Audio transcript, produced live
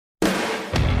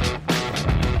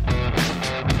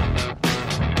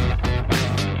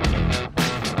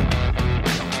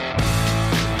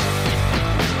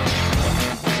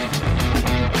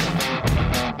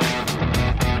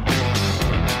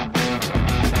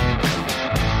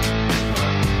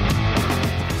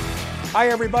Hi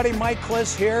everybody, Mike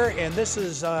Klis here, and this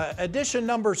is edition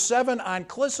number 7 on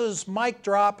Klis's Mic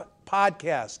Drop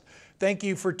podcast. Thank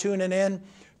you for tuning in.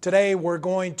 Today we're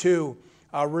going to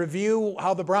review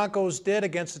how the Broncos did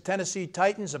against the Tennessee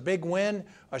Titans. A big win,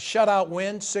 a shutout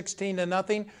win,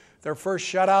 16-0. Their first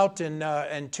shutout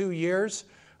in 2 years.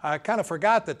 I kind of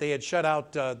forgot that they had shut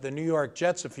out the New York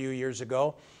Jets a few years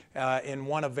ago in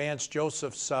one of Vance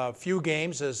Joseph's few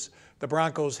games as the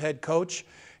Broncos head coach.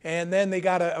 And then they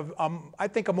got, I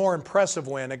think, a more impressive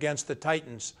win against the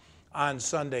Titans on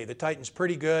Sunday. The Titans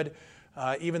pretty good,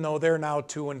 even though they're now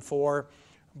 2-4.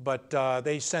 But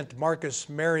they sent Marcus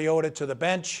Mariota to the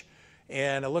bench,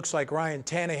 and it looks like Ryan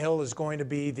Tannehill is going to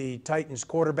be the Titans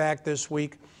quarterback this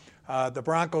week. The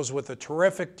Broncos with a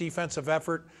terrific defensive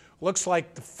effort. Looks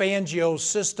like the Fangio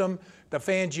system, the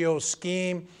Fangio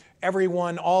scheme,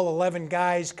 everyone, all 11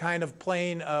 guys kind of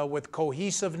playing with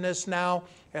cohesiveness now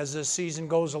as this season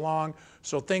goes along.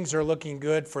 So things are looking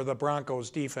good for the Broncos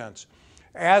defense.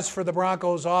 As for the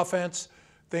Broncos offense,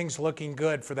 things looking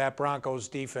good for that Broncos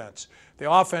defense. The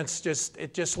offense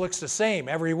just looks the same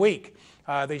every week.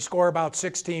 They score about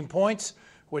 16 points,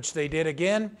 which they did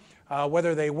again.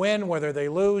 Whether they win, whether they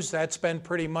lose, that's been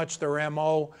pretty much their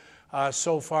MO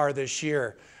so far this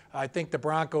year. I think the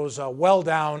Broncos well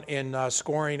down in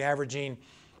scoring, averaging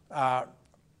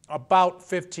about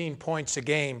 15 points a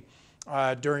game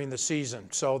during the season.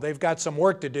 So they've got some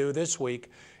work to do this week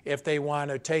if they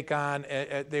want to take on,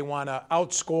 they want to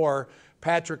outscore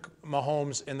Patrick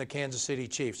Mahomes and the Kansas City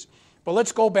Chiefs. But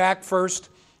let's go back first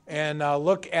and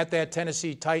look at that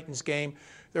Tennessee Titans game.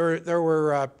 There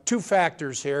were two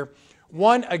factors here.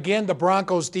 One, again, the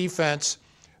Broncos defense.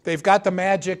 They've got the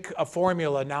magic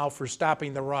formula now for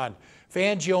stopping the run.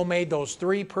 Fangio made those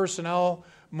 3 personnel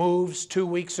moves 2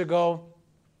 weeks ago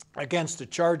against the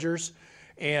Chargers,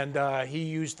 and he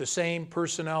used the same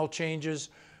personnel changes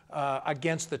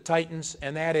against the Titans,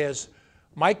 and that is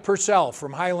Mike Purcell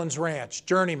from Highlands Ranch,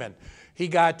 journeyman. He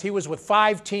was with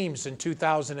 5 teams in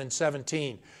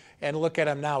 2017, and look at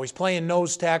him now. He's playing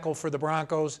nose tackle for the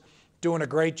Broncos, doing a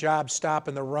great job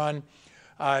stopping the run.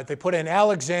 They put in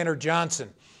Alexander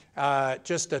Johnson,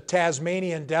 just a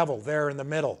Tasmanian devil there in the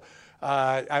middle.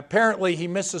 Apparently he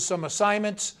misses some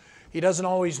assignments. He doesn't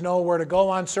always know where to go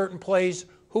on certain plays.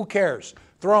 Who cares?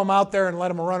 Throw him out there and let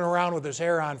him run around with his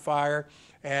hair on fire.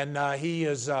 And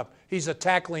he's a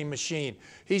tackling machine.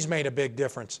 He's made a big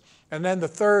difference. And then the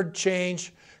third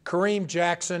change, Kareem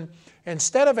Jackson.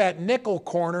 Instead of at nickel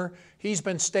corner, he's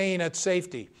been staying at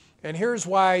safety. And here's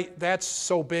why that's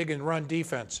so big in run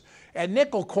defense. At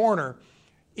nickel corner,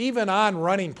 even on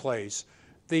running plays,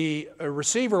 the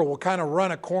receiver will kind of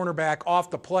run a cornerback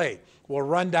off the play, will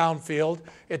run downfield.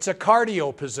 It's a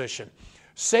cardio position.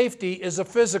 Safety is a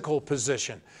physical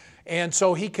position. And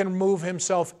so he can move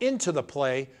himself into the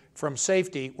play from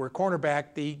safety, where cornerback,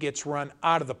 he gets run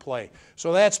out of the play.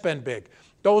 So that's been big.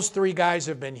 Those 3 guys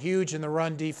have been huge in the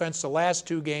run defense the last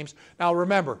 2 games. Now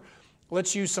remember,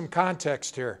 let's use some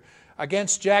context here.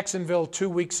 Against Jacksonville 2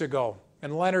 weeks ago,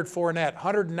 and Leonard Fournette,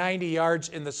 190 yards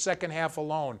in the second half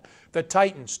alone. The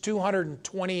Titans,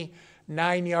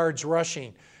 229 yards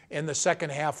rushing in the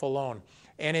second half alone.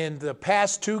 And in the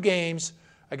past 2 games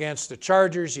against the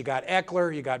Chargers, you got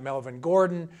Eckler, you got Melvin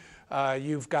Gordon,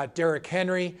 you've got Derrick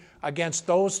Henry. Against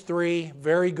those 3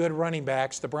 very good running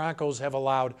backs, the Broncos have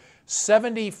allowed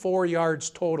 74 yards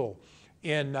total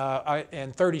in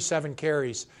 37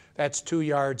 carries. That's 2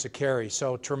 yards a carry,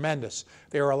 so tremendous.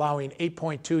 They are allowing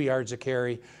 8.2 yards a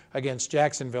carry against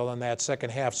Jacksonville in that second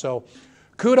half. So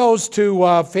kudos to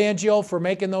Fangio for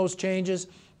making those changes.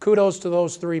 Kudos to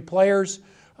those 3 players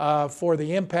for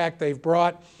the impact they've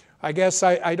brought. I guess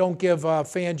I don't give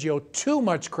Fangio too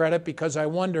much credit because I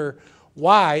wonder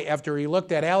why, after he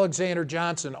looked at Alexander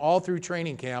Johnson all through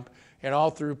training camp and all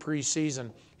through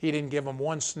preseason, he didn't give him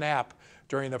 1 snap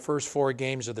during the first 4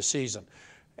 games of the season.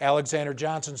 Alexander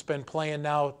Johnson's been playing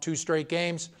now 2 straight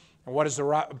games. And what is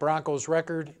the Broncos'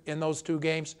 record in those 2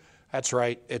 games? That's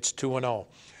right, it's 2-0.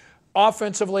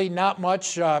 Offensively, not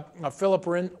much. Philip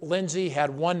Lindsay had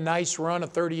 1 nice run, a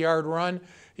 30-yard run.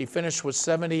 He finished with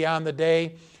 70 on the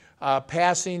day.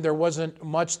 Passing, there wasn't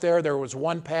much there. There was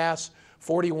 1 pass,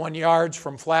 41 yards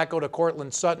from Flacco to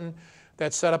Cortland Sutton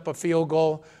that set up a field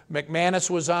goal.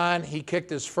 McManus was on. He kicked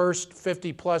his first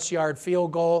 50-plus yard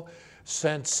field goal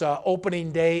since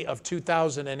opening day of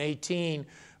 2018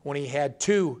 when he had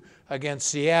 2 against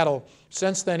Seattle.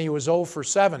 Since then, he was 0 for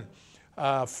 7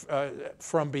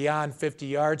 from beyond 50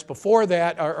 yards. Before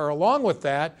that, or along with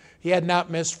that, he had not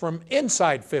missed from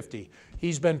inside 50.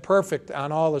 He's been perfect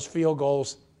on all his field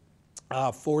goals,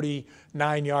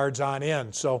 49 yards on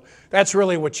in. So that's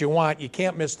really what you want. You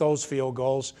can't miss those field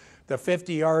goals. The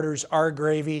 50-yarders are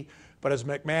gravy, but as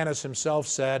McManus himself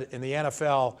said, in the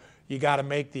NFL, you got to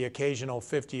make the occasional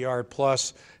 50-yard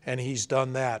plus, and he's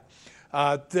done that.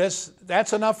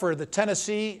 That's enough for the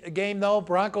Tennessee game, though.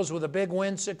 Broncos with a big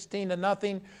win,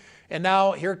 16-0. And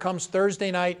now here comes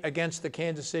Thursday night against the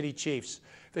Kansas City Chiefs.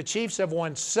 The Chiefs have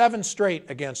won 7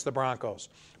 straight against the Broncos,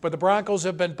 but the Broncos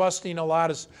have been busting a lot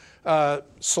of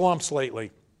slumps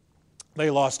lately. They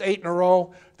lost 8 in a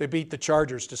row. They beat the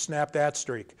Chargers to snap that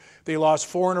streak. They lost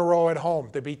 4 in a row at home.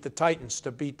 They beat the Titans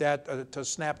to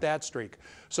snap that streak.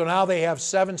 So now they have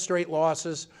 7 straight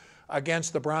losses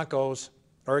against the Broncos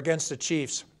or against the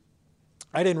Chiefs.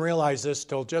 I didn't realize this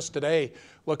till just today,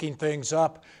 looking things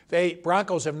up.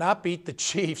 Broncos have not beat the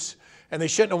Chiefs, and they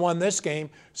shouldn't have won this game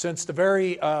since the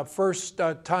very first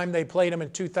time they played them in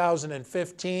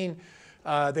 2015.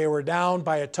 They were down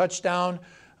by a touchdown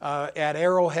at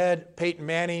Arrowhead. Peyton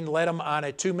Manning led them on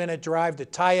a 2-minute drive to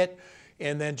tie it,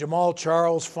 and then Jamal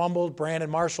Charles fumbled. Brandon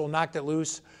Marshall knocked it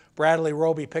loose. Bradley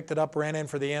Roby picked it up, ran in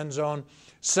for the end zone.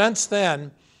 Since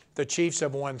then, the Chiefs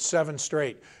have won 7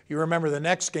 straight. You remember the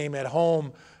next game at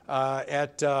home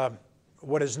at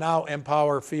what is now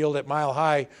Empower Field at Mile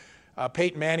High.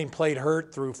 Peyton Manning played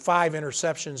hurt, threw 5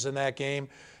 interceptions in that game,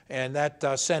 and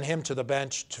that sent him to the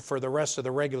bench for the rest of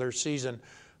the regular season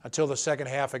until the second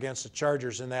half against the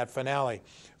Chargers in that finale.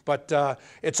 But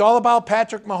it's all about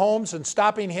Patrick Mahomes and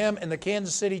stopping him and the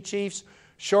Kansas City Chiefs.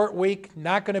 Short week,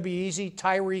 not going to be easy.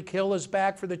 Tyreek Hill is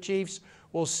back for the Chiefs.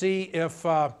 We'll see if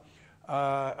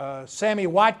Sammy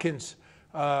Watkins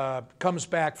comes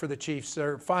back for the Chiefs.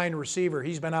 Their fine receiver.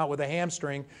 He's been out with a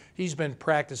hamstring. He's been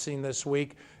practicing this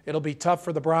week. It'll be tough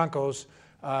for the Broncos.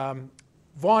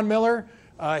 Von Miller,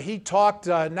 he talked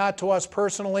not to us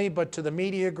personally, but to the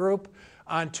media group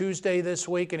on Tuesday this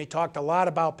week, and he talked a lot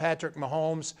about Patrick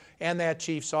Mahomes and that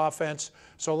Chiefs offense.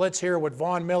 So let's hear what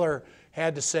Von Miller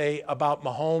had to say about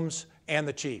Mahomes and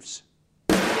the Chiefs.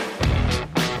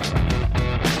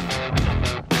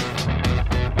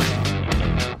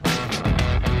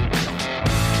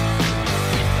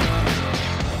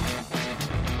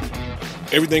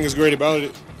 Everything is great about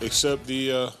it except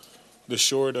the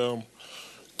short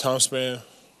time span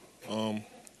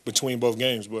between both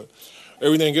games. But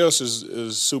everything else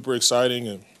is super exciting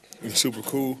and super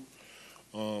cool.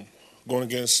 Going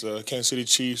against Kansas City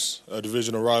Chiefs, a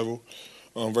divisional rival,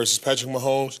 versus Patrick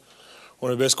Mahomes,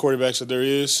 one of the best quarterbacks that there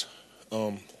is.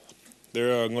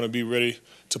 They're going to be ready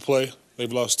to play.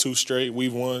 They've lost 2 straight.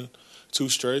 We've won 2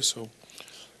 straight. So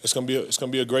it's going to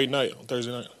be a great night on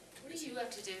Thursday night. What do you have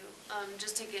to do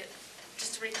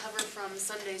just to recover from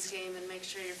Sunday's game and make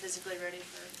sure you're physically ready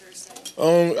for Thursday?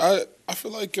 I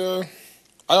feel like I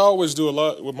always do a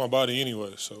lot with my body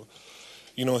anyway. So,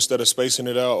 instead of spacing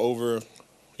it out over,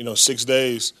 6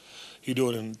 days, you do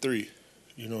it in 3.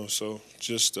 So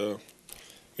just I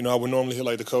would normally hit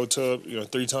like the cold tub,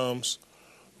 3 times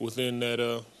within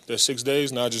that 6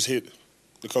 days. Now I just hit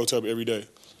the cold tub every day,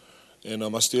 and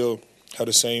I still have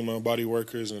the same body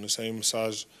workers and the same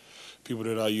massage people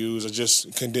that I use. I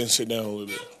just condense it down a little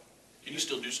bit. Can you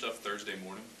still do stuff Thursday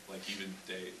morning, like even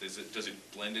day? Does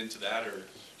it blend into that, or?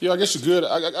 Yeah, I guess you could.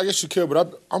 I guess you could,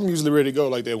 but I'm usually ready to go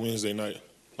like that Wednesday night.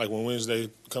 Like when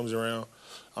Wednesday comes around,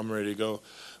 I'm ready to go.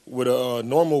 With a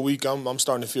normal week, I'm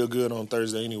starting to feel good on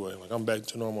Thursday anyway. Like I'm back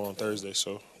to normal on Thursday,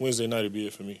 so Wednesday night would be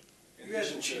it for me. You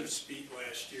guys had Chiefs beat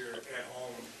last year at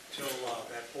home till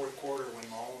that fourth quarter when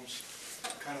Mahomes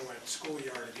kind of went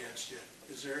schoolyard against you.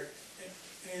 Is there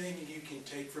anything you can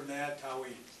take from that? How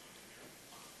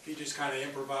he just kind of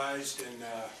improvised and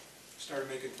started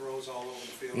making throws all over the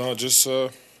field? No,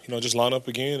 just line up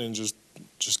again and just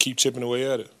keep chipping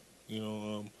away at it.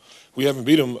 We haven't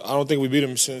beat him. I don't think we beat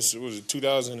him since,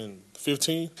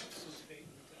 2015?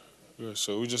 Yeah,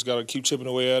 so we just got to keep chipping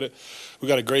away at it. We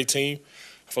got a great team.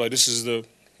 I feel like this is the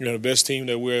best team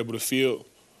that we're able to field,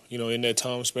 in that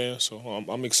time span. So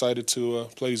I'm excited to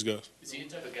play these guys. Is he the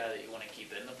type of guy that you want to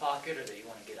keep in the pocket or that you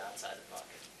want to get outside the pocket?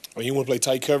 Well, you want to play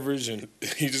tight coverage and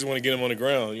you just want to get him on the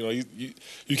ground.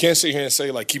 You can't sit here and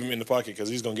say, like, keep him in the pocket because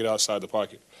he's going to get outside the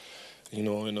pocket.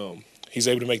 And he's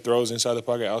able to make throws inside the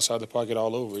pocket, outside the pocket,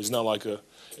 all over. He's not like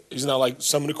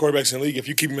some of the quarterbacks in the league. If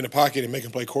you keep him in the pocket and make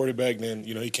him play quarterback, then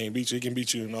he can't beat you. He can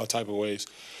beat you in all type of ways.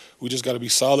 We just got to be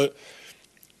solid.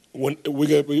 We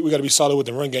got to be solid with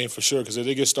the run game for sure. Because if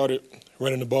they get started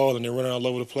running the ball and they're running all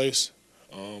over the place,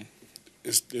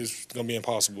 it's going to be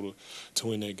impossible to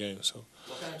win that game. So.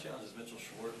 What kind of challenge is Mitchell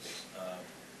Schwartz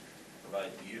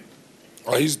providing to you?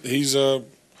 Oh, he's a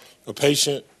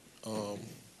patient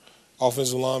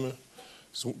offensive lineman.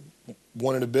 He's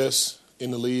one of the best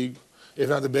in the league. If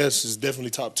not the best, he's definitely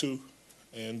top 2.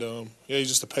 And, he's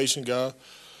just a patient guy.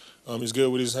 He's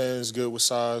good with his hands, good with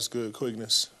size, good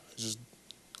quickness. Just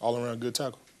all around good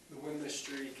tackle. The winless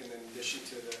streak, and then in addition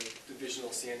to the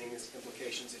divisional standings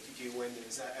implications, if you do win,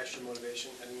 is that extra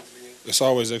motivation heading into the game? It's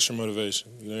always extra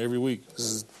motivation. Every week.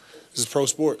 This is pro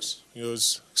sports.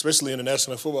 It's especially in the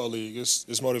National Football League.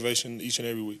 It's motivation each and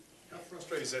every week. How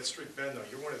frustrating has that streak been, though?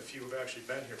 You're one of the few who've actually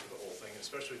been here for the whole thing,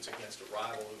 especially it's against a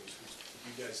rival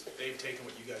they've taken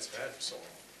what you guys have had for so long.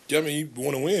 Yeah, I mean, you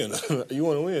want to win. You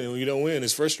want to win. And when you don't win,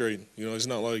 it's frustrating. It's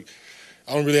not like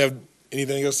I don't really have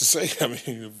anything else to say. I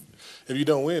mean, if you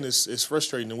don't win, it's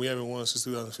frustrating, and we haven't won since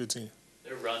 2015.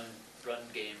 Their run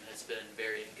game has been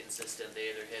very inconsistent. They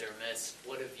either hit or miss.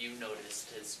 What have you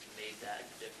noticed has made that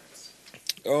difference?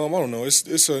 I don't know.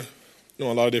 It's a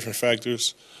lot of different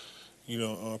factors.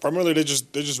 Primarily they're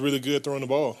just really good throwing the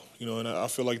ball. And I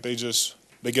feel like they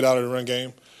get out of the run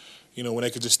game. When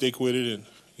they could just stick with it and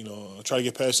try to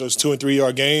get past those 2 and 3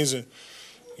 yard gains, and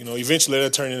eventually they'll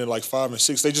turn into like 5 and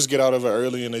 6. They just get out of it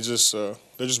early, and they're just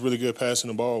really good passing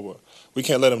the ball. But we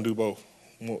can't let them do both.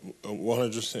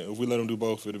 100%. If we let them do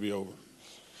both, it'll be over.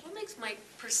 What makes Mike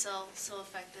Purcell so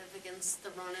effective against the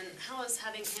run, and how has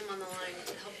having him on the line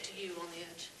helped you on the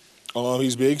edge?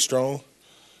 He's big, strong.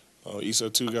 He's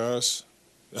 2 guys.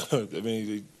 I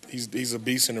mean, he's a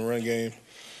beast in the run game,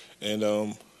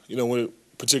 and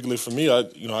particularly for me,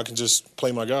 I can just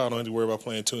play my guy. I don't have to worry about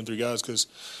playing 2 and 3 guys because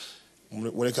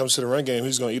when it comes to the run game,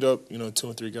 he's going to eat up 2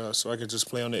 and 3 guys. So I can just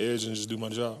play on the edge and just do my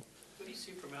job. What do you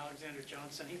see from Alexander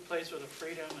Johnson? He plays with a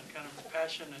freedom and kind of a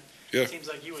passion, and Yeah. it seems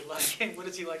like you would like him. What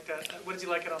does he like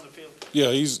it on the field?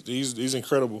 Yeah, he's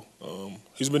incredible.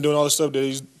 He's been doing all the stuff that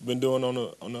he's been doing on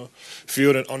the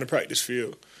field and on the practice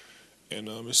field, and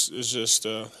it's just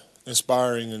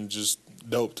inspiring and just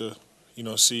dope to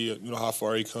see how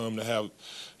far he come to have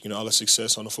all the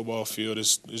success on the football field.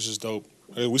 It's just dope.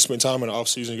 We spent time in the off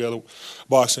season together,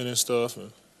 boxing and stuff,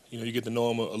 and you get to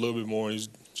know him a little bit more. He's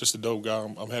just a dope guy.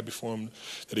 I'm happy for him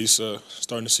that he's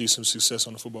starting to see some success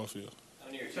on the football field. How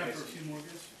many of your guys do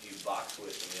you box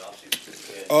with in the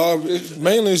offseason?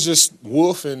 Mainly it's just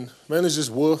Wolf and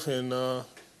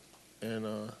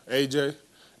AJ.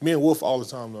 Me and Wolf all the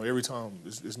time though. Every time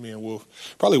it's me and Wolf.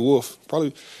 Probably Wolf. I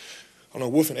don't know,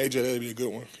 Wolf and AJ, that'd be a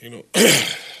good one.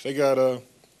 They got 2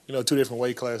 different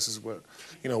weight classes, but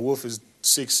Wolf is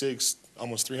 6'6",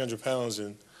 almost 300 pounds,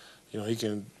 and he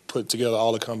can put together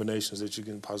all the combinations that you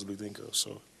can possibly think of.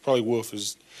 So probably Wolf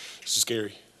is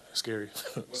scary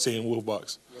seeing Wolf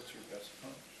box. What's your best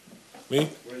punch? Me?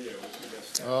 What's your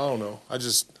best I don't know. I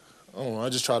just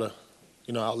try to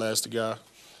outlast the guy.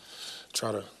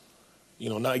 Try to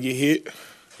not get hit.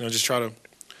 Just try to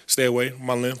stay away.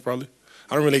 My length probably.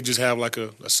 I don't really just have like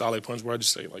a solid punch where I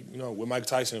just say with Mike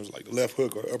Tyson it was like the left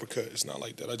hook or uppercut. It's not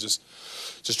like that. I just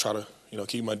try to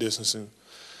keep my distance and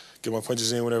get my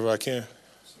punches in whenever I can.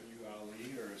 So you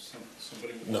Ali or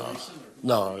somebody more recent?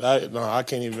 No, I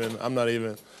can't even. I'm not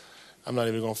even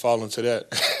gonna fall into that.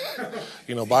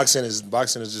 Boxing is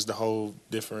just a whole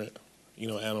different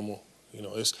animal.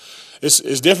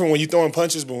 It's different when you're throwing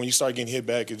punches, but when you start getting hit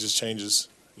back, it just changes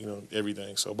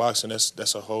everything. So boxing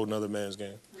that's a whole nother man's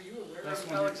game. Were you aware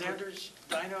of Alexander's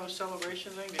Dino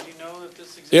celebration thing? Did you know that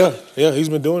this existed? Yeah, he's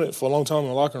been doing it for a long time in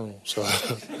the locker room. So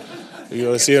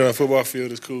to see it on a football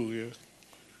field is cool. Yeah.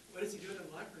 What does he do in the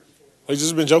locker room for? He's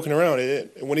just been joking around.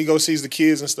 When he goes sees the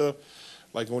kids and stuff,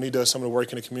 like when he does some of the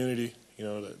work in the community,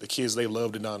 the kids, they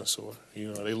love the dinosaur.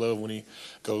 They love when he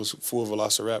goes full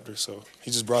Velociraptor. So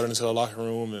he just brought it into the locker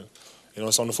room, and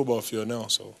it's on the football field now.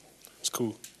 So it's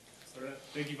cool. All right.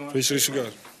 Thank you, Vaughn. Appreciate you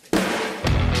guys.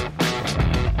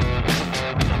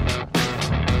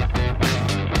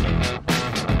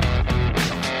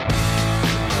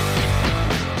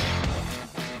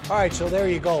 All right, so there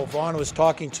you go. Vaughn was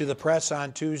talking to the press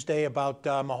on Tuesday about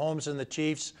Mahomes and the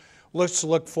Chiefs. Let's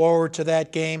look forward to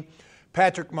that game.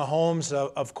 Patrick Mahomes,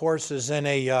 of course, is in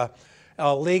a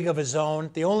league of his own.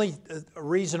 The only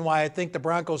reason why I think the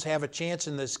Broncos have a chance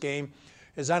in this game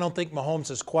is I don't think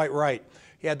Mahomes is quite right.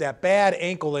 He had that bad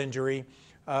ankle injury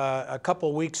a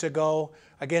couple weeks ago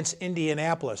against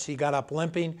Indianapolis. He got up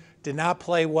limping, did not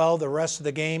play well the rest of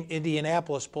the game.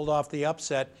 Indianapolis pulled off the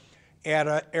upset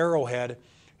at Arrowhead.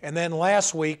 And then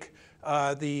last week,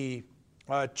 the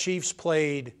Chiefs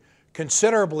played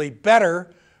considerably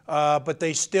better, but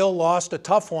they still lost a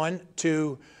tough one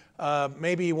to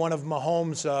maybe one of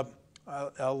Mahomes'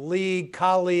 league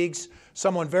colleagues,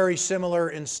 someone very similar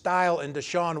in style, in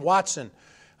Deshaun Watson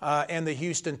and the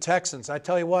Houston Texans. I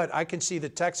tell you what, I can see the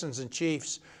Texans and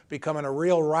Chiefs becoming a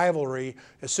real rivalry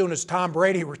as soon as Tom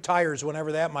Brady retires,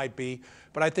 whenever that might be.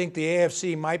 But I think the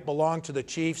AFC might belong to the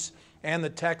Chiefs and the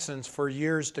Texans for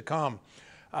years to come.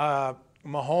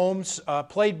 Mahomes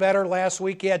played better last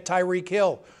week. He had Tyreek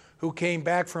Hill, who came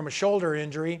back from a shoulder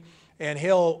injury, and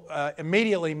Hill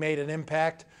immediately made an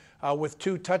impact with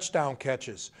 2 touchdown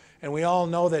catches. And we all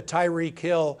know that Tyreek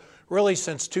Hill, really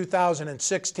since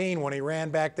 2016 when he ran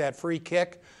back that free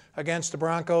kick against the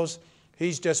Broncos,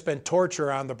 he's just been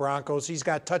torture on the Broncos. He's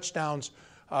got touchdowns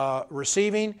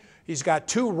receiving, he's got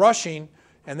 2 rushing,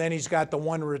 and then he's got the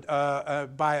 1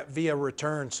 via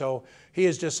return. So he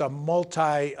is just a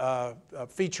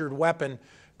multi-featured weapon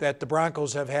that the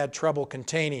Broncos have had trouble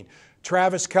containing.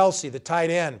 Travis Kelce, the tight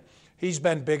end, he's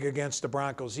been big against the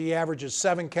Broncos. He averages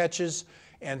 7 catches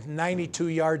and 92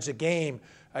 yards a game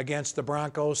against the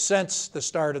Broncos since the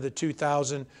start of the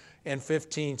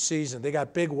 2015 season. They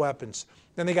got big weapons.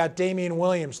 Then they got Damian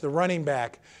Williams, the running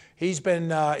back. He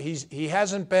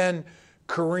hasn't been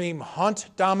Kareem Hunt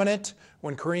dominant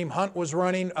when Kareem Hunt was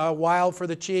running wild for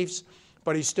the Chiefs,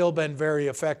 but he's still been very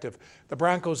effective. The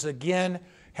Broncos, again,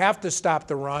 have to stop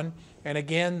the run, and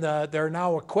again, they're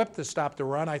now equipped to stop the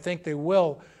run. I think they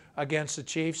will against the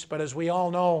Chiefs, but as we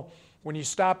all know, when you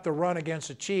stop the run against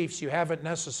the Chiefs, you haven't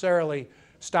necessarily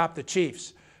stopped the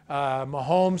Chiefs.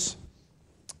 Mahomes,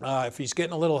 if he's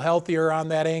getting a little healthier on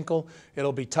that ankle,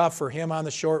 it'll be tough for him on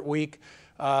the short week,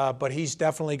 but he's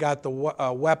definitely got the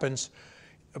weapons,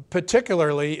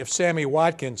 particularly if Sammy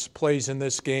Watkins plays in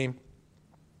this game.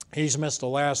 He's missed the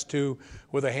last 2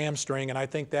 with a hamstring, and I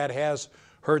think that has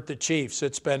hurt the Chiefs.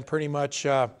 It's been pretty much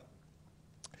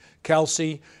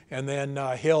Kelce and then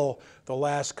Hill the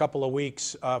last couple of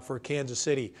weeks for Kansas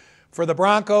City. For the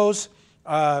Broncos,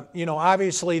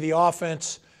 obviously the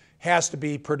offense has to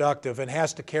be productive and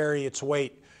has to carry its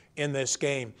weight in this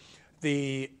game.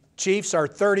 The Chiefs are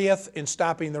 30th in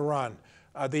stopping the run.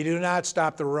 They do not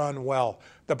stop the run well.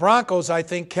 The Broncos, I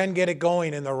think, can get it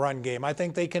going in the run game. I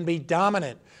think they can be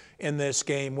dominant in this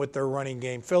game with their running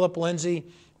game. Phillip Lindsay,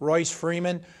 Royce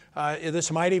Freeman,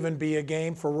 this might even be a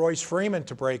game for Royce Freeman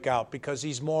to break out because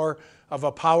he's more of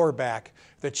a power back.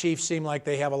 The Chiefs seem like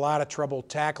they have a lot of trouble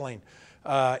tackling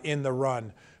in the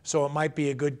run. So it might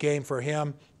be a good game for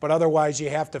him. But otherwise, you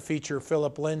have to feature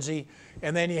Phillip Lindsay.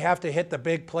 And then you have to hit the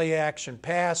big play-action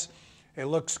pass. It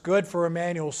looks good for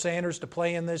Emmanuel Sanders to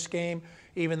play in this game,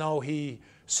 even though he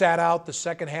sat out the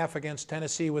second half against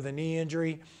Tennessee with a knee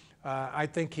injury. I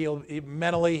think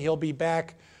he'll be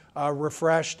back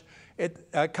refreshed.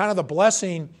 Kind of the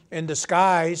blessing in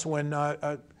disguise when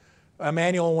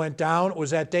Emmanuel went down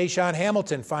was that Deshaun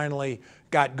Hamilton finally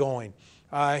got going.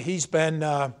 He's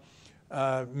been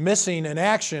missing in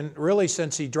action really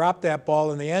since he dropped that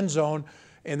ball in the end zone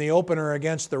in the opener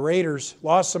against the Raiders.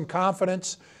 Lost some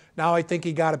confidence. Now I think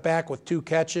he got it back with 2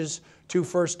 catches, 2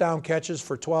 first down catches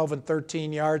for 12 and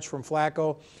 13 yards from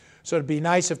Flacco. So it'd be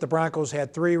nice if the Broncos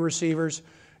had 3 receivers.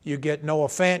 You get Noah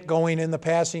Fant going in the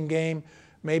passing game.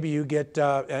 Maybe you get,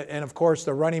 and of course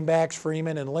the running backs,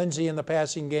 Freeman and Lindsay in the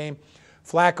passing game.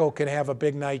 Flacco can have a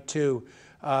big night too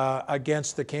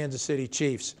against the Kansas City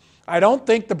Chiefs. I don't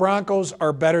think the Broncos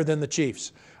are better than the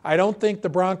Chiefs. I don't think the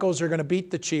Broncos are going to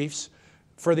beat the Chiefs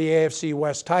for the AFC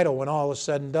West title when all is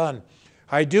said and done.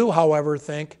 I do, however,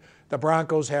 think the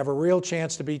Broncos have a real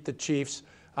chance to beat the Chiefs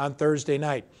on Thursday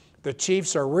night. The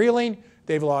Chiefs are reeling.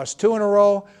 They've lost 2 in a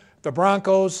row. The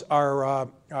Broncos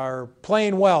are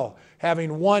playing well,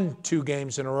 having won 2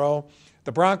 games in a row.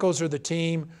 The Broncos are the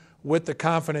team with the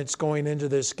confidence going into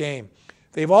this game.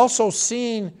 They've also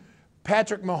seen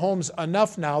Patrick Mahomes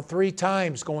enough now 3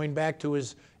 times going back to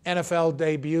his NFL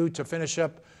debut to finish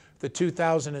up the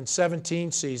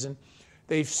 2017 season.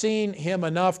 They've seen him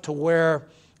enough to where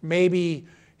maybe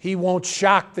he won't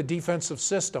shock the defensive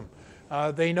system.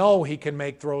 They know he can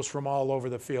make throws from all over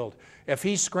the field. If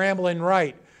he's scrambling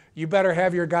right, you better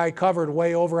have your guy covered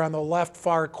way over on the left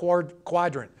far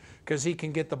quadrant because he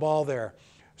can get the ball there.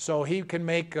 So he can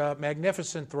make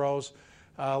magnificent throws.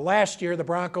 Last year, the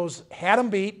Broncos had him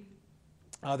beat.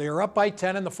 They were up by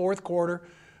 10 in the fourth quarter,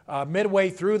 midway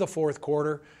through the fourth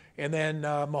quarter, and then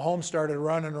Mahomes started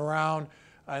running around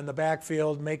in the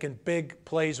backfield, making big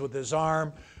plays with his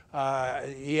arm.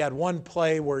 He had one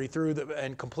play where he threw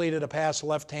and completed a pass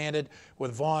left-handed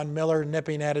with Von Miller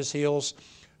nipping at his heels.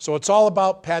 So it's all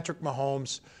about Patrick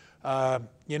Mahomes.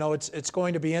 It's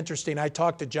going to be interesting. I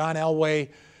talked to John Elway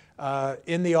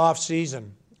in the offseason.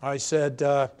 I said,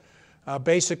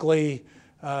 basically,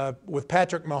 with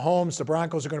Patrick Mahomes, the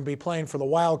Broncos are going to be playing for the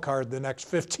wild card the next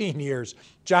 15 years.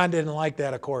 John didn't like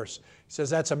that, of course. He says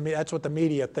that's what the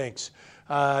media thinks.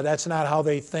 That's not how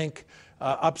they think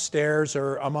upstairs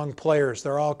or among players.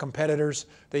 They're all competitors.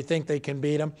 They think they can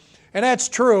beat them. And that's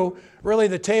true. Really,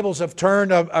 the tables have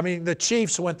turned. The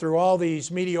Chiefs went through all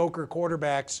these mediocre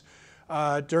quarterbacks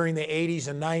during the 80s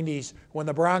and 90s when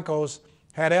the Broncos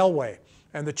had Elway.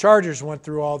 And the Chargers went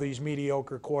through all these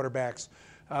mediocre quarterbacks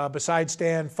besides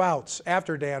Dan Fouts,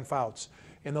 after Dan Fouts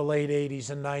in the late 80s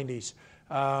and 90s.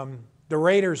 The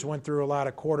Raiders went through a lot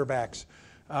of quarterbacks.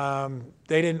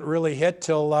 They didn't really hit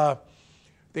during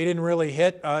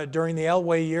the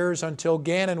Elway years until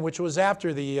Gannon, which was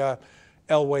after the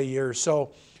Elway years.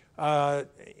 So, and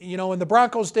the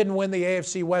Broncos didn't win the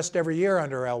AFC West every year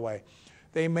under Elway.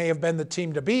 They may have been the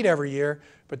team to beat every year,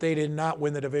 but they did not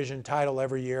win the division title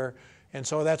every year. And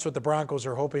so that's what the Broncos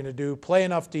are hoping to do, play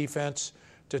enough defense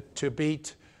to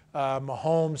beat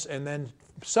Mahomes and then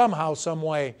somehow, some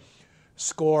way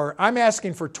score. I'm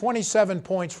asking for 27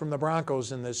 points from the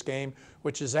Broncos in this game,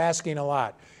 which is asking a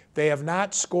lot. They have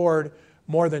not scored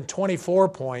more than 24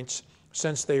 points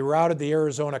since they routed the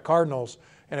Arizona Cardinals.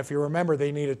 And if you remember,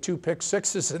 they needed 2 pick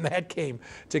sixes in that game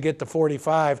to get to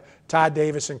 45. Todd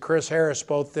Davis and Chris Harris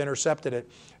both intercepted it.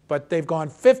 But they've gone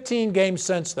 15 games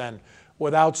since then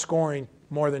without scoring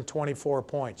more than 24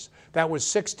 points. That was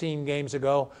 16 games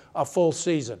ago, a full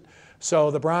season. So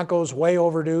the Broncos way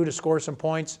overdue to score some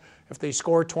points. If they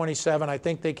score 27, I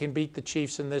think they can beat the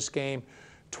Chiefs in this game,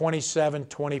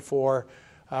 27-24.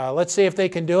 Let's see if they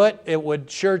can do it. It would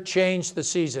sure change the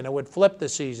season. It would flip the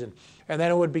season. And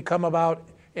then it would become about,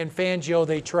 in Fangio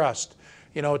they trust.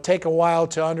 Take a while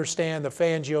to understand the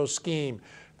Fangio scheme,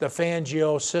 the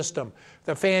Fangio system,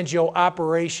 the Fangio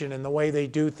operation and the way they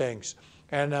do things.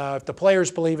 And if the players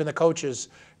believe in the coaches,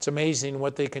 it's amazing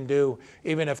what they can do,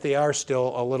 even if they are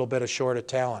still a little bit short of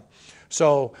talent.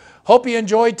 So hope you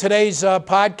enjoyed today's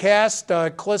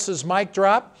podcast, Klis's Mic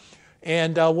Drop.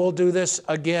 And we'll do this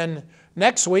again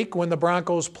next week when the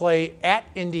Broncos play at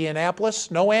Indianapolis.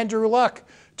 No Andrew Luck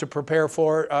to prepare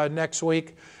for next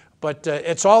week. But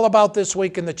it's all about this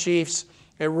week in the Chiefs.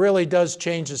 It really does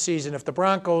change the season. If the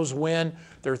Broncos win,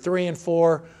 they're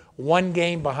 3-4, 1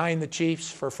 game behind the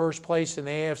Chiefs for first place in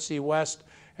the AFC West,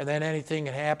 and then anything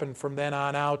can happen from then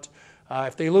on out.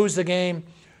 If they lose the game,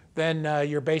 then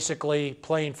you're basically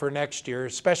playing for next year,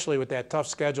 especially with that tough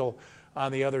schedule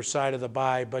on the other side of the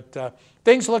bye. But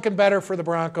things looking better for the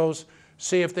Broncos.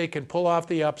 See if they can pull off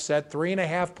the upset.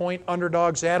 3.5-point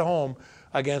underdogs at home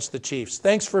against the Chiefs.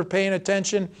 Thanks for paying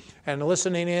attention and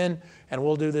listening in, and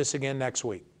we'll do this again next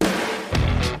week.